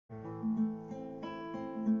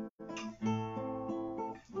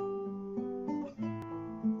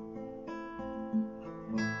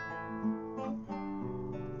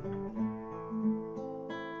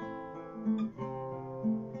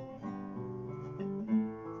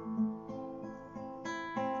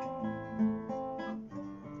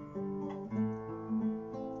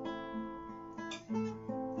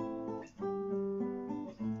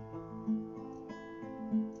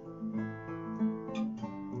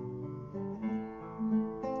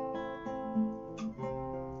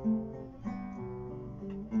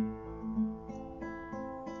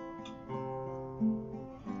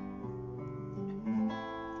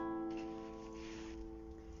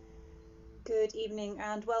Good evening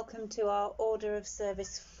and welcome to our order of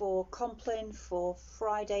service for Compline for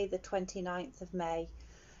Friday the 29th of May.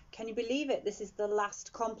 Can you believe it? This is the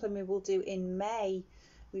last Compline we will do in May.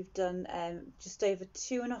 We've done just over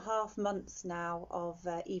 2.5 months now of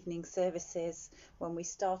evening services. When we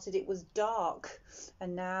started it was dark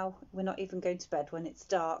and now we're not even going to bed when it's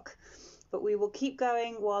dark. But we will keep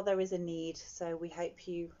going while there is a need, so we hope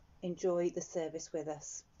you enjoy the service with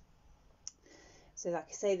us. So like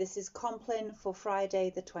I say, this is Compline for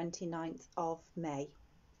Friday the 29th of May.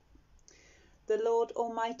 The Lord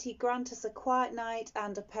Almighty grant us a quiet night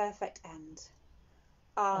and a perfect end.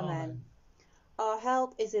 Amen. Our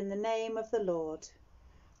help is in the name of the Lord,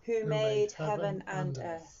 who made heaven and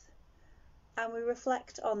earth. And we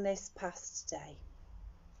reflect on this past day.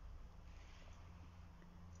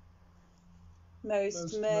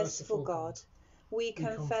 Most merciful God, we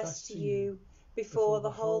confess to you before the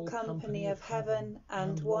whole company of heaven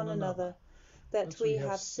and one another that we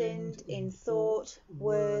have sinned in thought,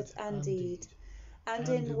 word and deed, and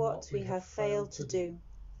in what we have failed to do.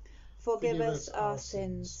 Forgive us our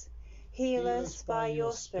sins, heal us by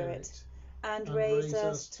your Spirit, and raise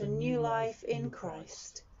us to new life in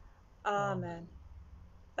Christ. Amen.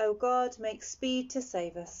 O God, make speed to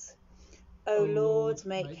save us. O Lord,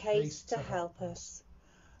 make haste to help us.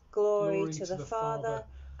 Glory to the Father,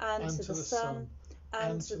 and to the Son,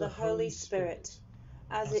 and to the Holy Spirit,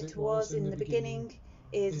 as it was in the beginning,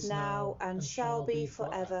 is now, and shall be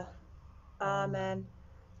forever. Amen.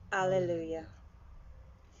 Alleluia.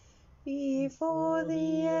 Before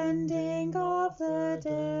the ending of the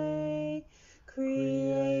day,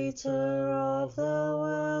 Creator of the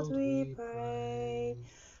world, we pray,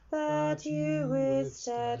 that you with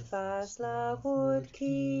steadfast love would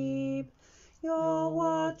keep your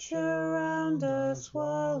watch around us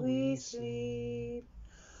while we sleep.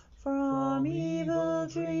 From evil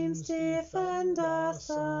dreams defend our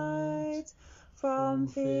sight, from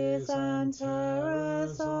fears and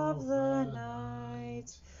terrors of the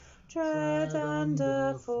night. Tread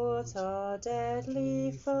underfoot our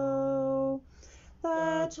deadly foe,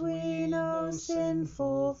 that we no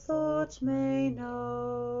sinful thought may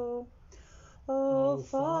know. O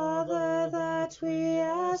Father, that we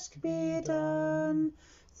ask be done,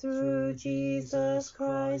 through Jesus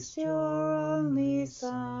Christ, your only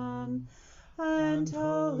Son, and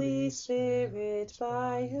Holy Spirit,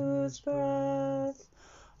 by whose breath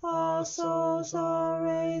our souls are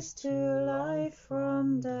raised to life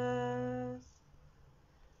from death.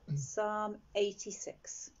 Psalm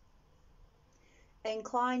 86.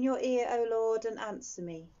 Incline your ear, O Lord, and answer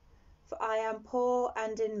me, for I am poor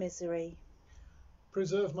and in misery.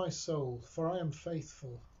 Preserve my soul, for I am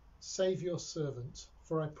faithful. Save your servant,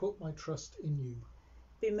 for I put my trust in you.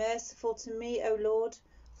 Be merciful to me, O Lord,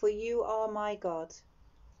 for you are my God.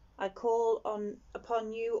 I call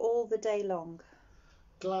upon you all the day long.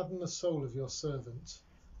 Gladden the soul of your servant,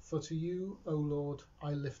 for to you, O Lord,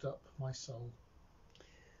 I lift up my soul.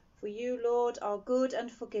 For you, Lord, are good and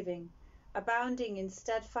forgiving, abounding in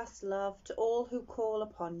steadfast love to all who call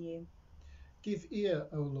upon you. Give ear,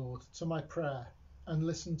 O Lord, to my prayer, and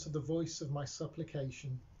listen to the voice of my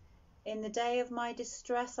supplication. In the day of my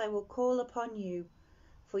distress I will call upon you,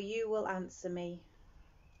 for you will answer me.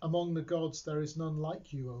 Among the gods there is none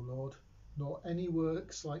like you, O Lord, nor any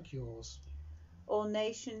works like yours. All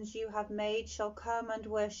nations you have made shall come and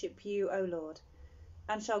worship you, O Lord,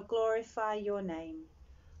 and shall glorify your name.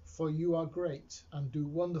 For you are great and do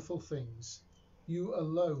wonderful things. You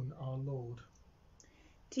alone are Lord.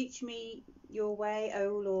 Teach me your way,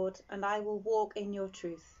 O Lord, and I will walk in your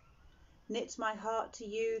truth. Knit my heart to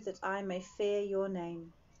you, that I may fear your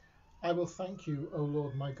name. I will thank you, O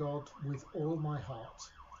Lord my God, with all my heart,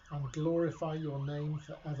 and glorify your name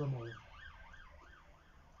for evermore.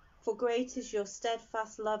 For great is your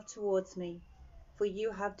steadfast love towards me, for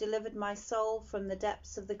you have delivered my soul from the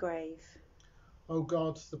depths of the grave. O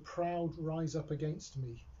God, the proud rise up against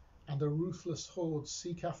me, and a ruthless horde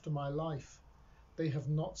seek after my life. They have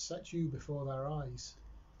not set you before their eyes.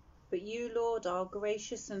 But you, Lord, are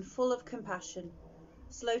gracious and full of compassion,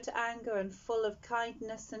 slow to anger and full of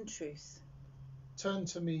kindness and truth. Turn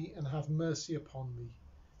to me and have mercy upon me.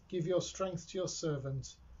 Give your strength to your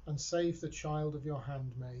servant, and save the child of your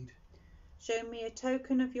handmaid. Show me a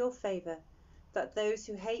token of your favour, that those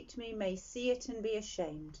who hate me may see it and be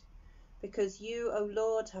ashamed, because you, O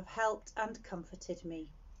Lord, have helped and comforted me.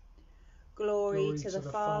 Glory to the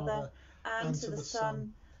Father, and to the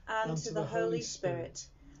Son, and to the Holy Spirit,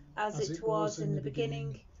 as it was in the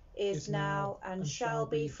beginning, is now, and shall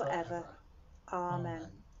be forever. Amen.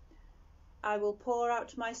 I will pour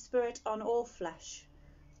out my Spirit on all flesh.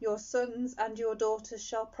 Your sons and your daughters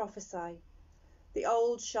shall prophesy. The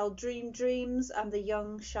old shall dream dreams, and the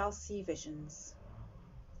young shall see visions.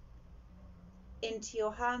 Into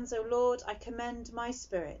your hands, O Lord, I commend my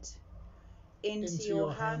spirit. Into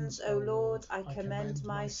your hands, O Lord, I commend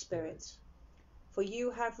my spirit. For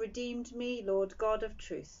you have redeemed me, Lord God of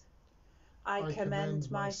truth. I commend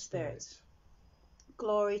my spirit.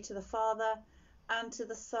 Glory to the Father, and to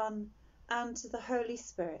the Son, and to the Holy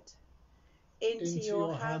Spirit. Into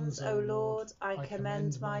your hands, O Lord, I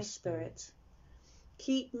commend my spirit.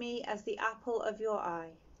 Keep me as the apple of your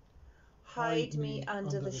eye. Hide me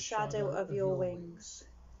under the shadow of your wings.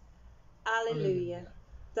 Alleluia.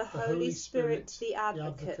 The Holy Spirit, the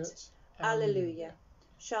Advocate, Alleluia,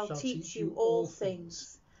 shall teach you all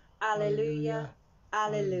things. Alleluia,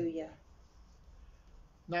 Alleluia.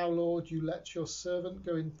 Now, Lord, you let your servant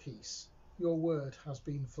go in peace. Your word has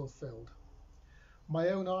been fulfilled.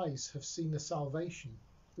 My own eyes have seen the salvation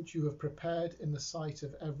which you have prepared in the sight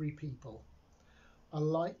of every people, a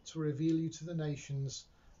light to reveal you to the nations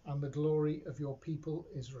and the glory of your people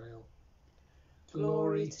Israel.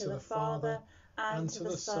 Glory to the Father, and to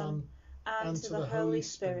the Son, and to the Holy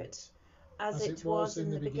Spirit, as it was in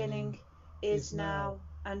the beginning, is now,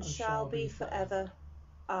 and shall be forever.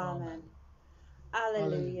 Amen.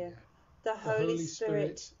 Alleluia. The Holy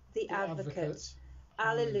Spirit, the Advocate,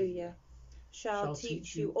 Alleluia, shall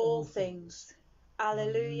teach you all things.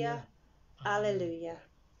 Alleluia, Alleluia.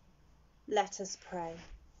 Let us pray.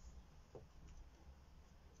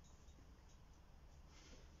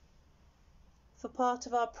 For part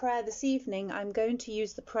of our prayer this evening, I'm going to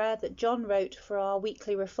use the prayer that John wrote for our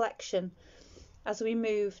weekly reflection as we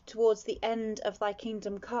move towards the end of Thy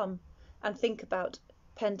Kingdom Come and think about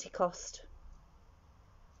Pentecost.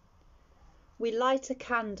 We light a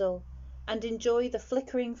candle and enjoy the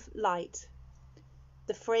flickering light,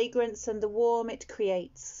 the fragrance and the warmth it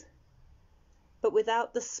creates. But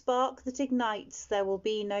without the spark that ignites, there will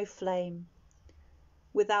be no flame.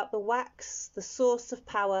 Without the wax, the source of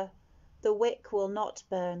power, the wick will not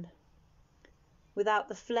burn. Without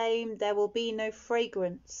the flame, there will be no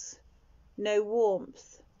fragrance, no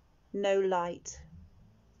warmth, no light.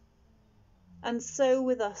 And so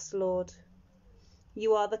with us, Lord.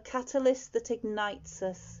 You are the catalyst that ignites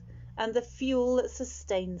us and the fuel that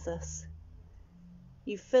sustains us.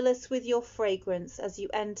 You fill us with your fragrance as you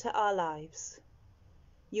enter our lives.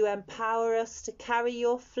 You empower us to carry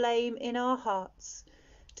your flame in our hearts,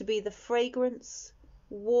 to be the fragrance,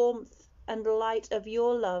 warmth, and light of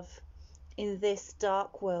your love in this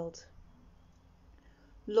dark world.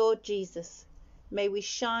 Lord Jesus, may we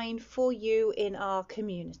shine for you in our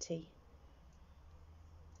community.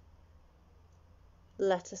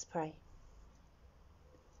 Let us pray.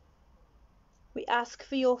 We ask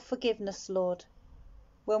for your forgiveness, Lord,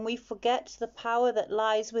 when we forget the power that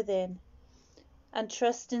lies within and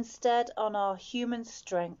trust instead on our human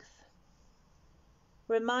strength.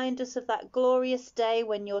 Remind us of that glorious day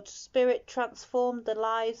when your Spirit transformed the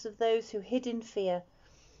lives of those who hid in fear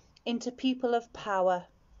into people of power.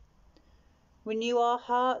 Renew our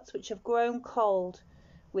hearts which have grown cold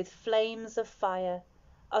with flames of fire,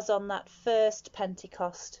 as on that first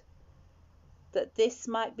Pentecost, that this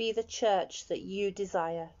might be the church that you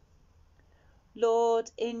desire. Lord,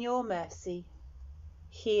 in your mercy,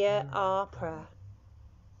 hear our prayer.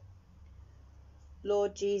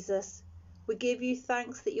 Lord Jesus, we give you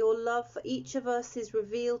thanks that your love for each of us is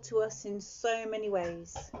revealed to us in so many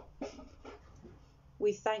ways.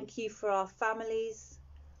 We thank you for our families,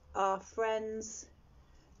 our friends,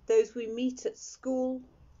 those we meet at school,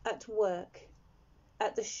 at work,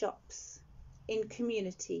 at the shops, in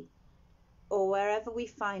community, or wherever we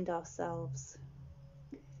find ourselves.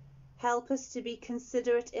 Help us to be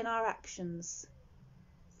considerate in our actions,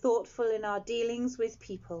 thoughtful in our dealings with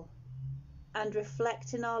people, and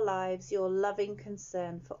reflect in our lives your loving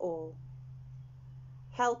concern for all.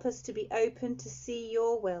 Help us to be open to see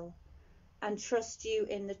your will and trust you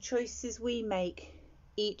in the choices we make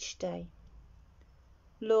each day.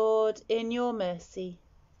 Lord, in your mercy,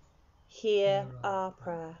 hear our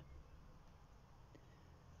prayer.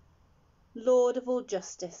 Lord of all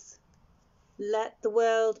justice, let the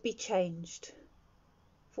world be changed,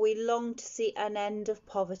 for we long to see an end of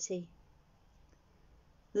poverty.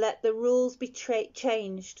 Let the rules be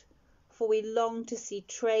changed, for we long to see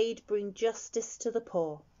trade bring justice to the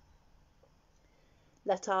poor.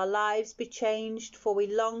 Let our lives be changed, for we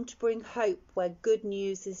long to bring hope where good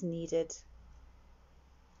news is needed.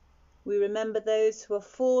 We remember those who are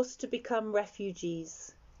forced to become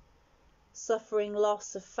refugees, suffering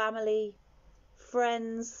loss of family,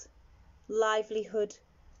 friends, livelihood,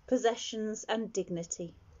 possessions, and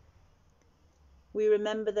dignity. We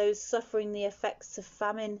remember those suffering the effects of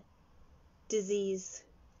famine, disease,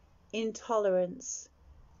 intolerance,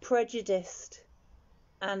 prejudice,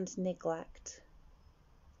 and neglect.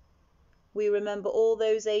 We remember all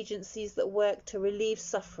those agencies that work to relieve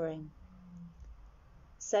suffering.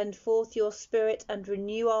 Send forth your Spirit and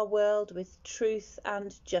renew our world with truth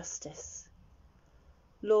and justice.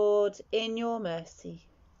 Lord, in your mercy,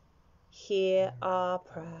 hear our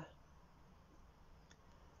prayer.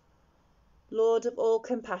 Lord of all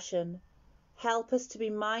compassion, help us to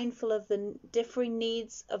be mindful of the differing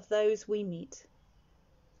needs of those we meet.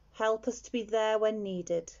 Help us to be there when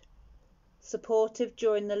needed, supportive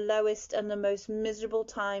during the lowest and the most miserable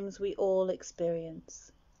times we all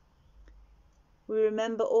experience. We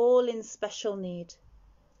remember all in special need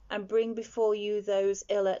and bring before you those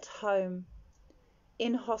ill at home,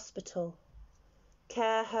 in hospital,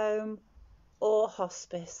 care home or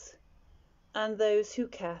hospice, and those who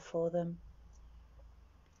care for them.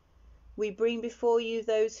 We bring before you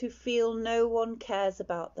those who feel no one cares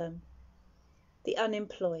about them, the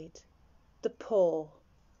unemployed, the poor,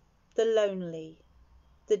 the lonely,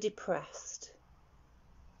 the depressed,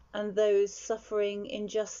 and those suffering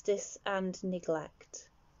injustice and neglect.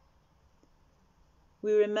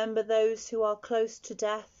 We remember those who are close to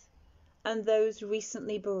death and those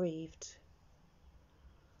recently bereaved.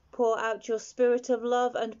 Pour out your Spirit of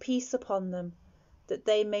love and peace upon them, that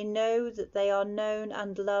they may know that they are known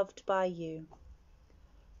and loved by you.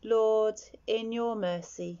 Lord, in your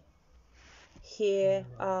mercy, hear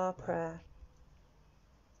our prayer.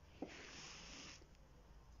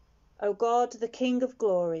 O God, the King of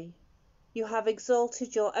glory, you have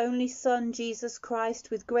exalted your only Son, Jesus Christ,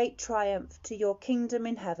 with great triumph to your kingdom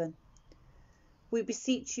in heaven. We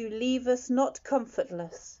beseech you, leave us not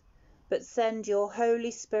comfortless, but send your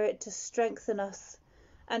Holy Spirit to strengthen us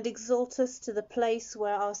and exalt us to the place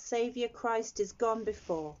where our Saviour Christ is gone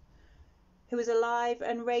before, who is alive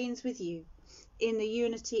and reigns with you in the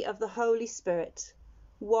unity of the Holy Spirit,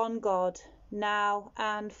 one God, now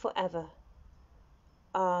and forever.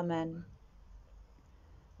 Amen.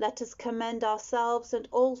 Let us commend ourselves and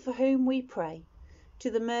all for whom we pray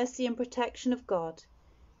to the mercy and protection of God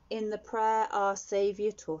in the prayer our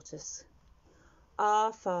Saviour taught us.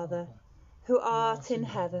 Our Father, who art in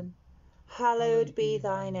heaven, hallowed be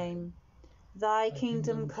thy name. Thy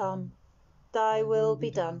kingdom come, thy will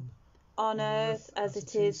be done, on earth as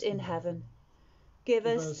it is in heaven. Give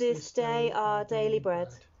us this day our daily bread,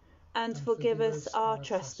 and forgive us our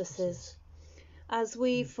trespasses, as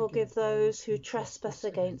we forgive those who trespass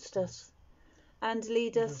against us. And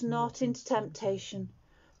lead us not into temptation,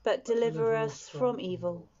 but deliver us from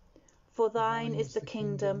evil. For thine is the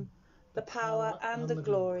kingdom, the power and the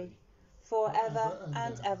glory, for ever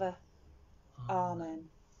and ever. Amen.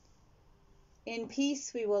 In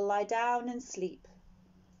peace we will lie down and sleep.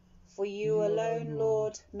 For you alone,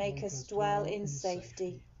 Lord, make us dwell in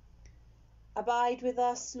safety. Abide with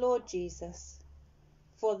us, Lord Jesus.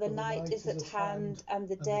 For the night is at hand, and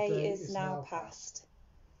the day is now past.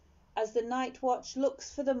 As the night watch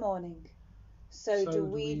looks for the morning, so do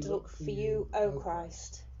we look for you, O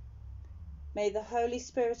Christ. May the Holy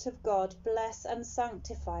Spirit of God bless and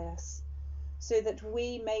sanctify us, so that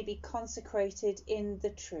we may be consecrated in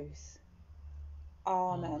the truth.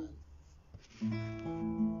 Amen.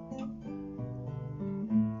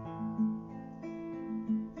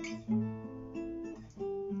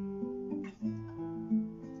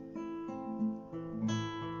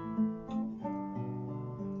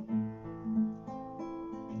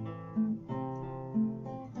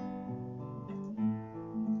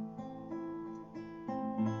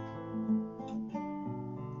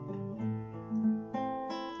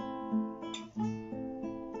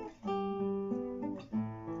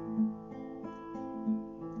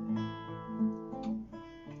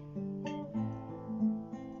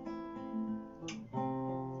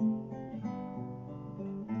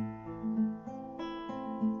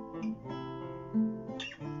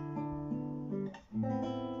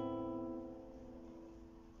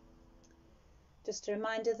 Just a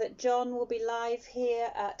reminder that John will be live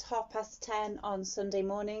here at 10:30 on Sunday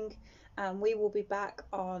morning, and we will be back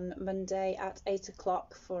on Monday at 8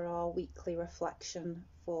 o'clock for our weekly reflection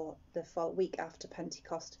for the week after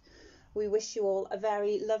Pentecost. We wish you all a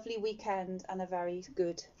very lovely weekend and a very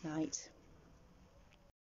good night.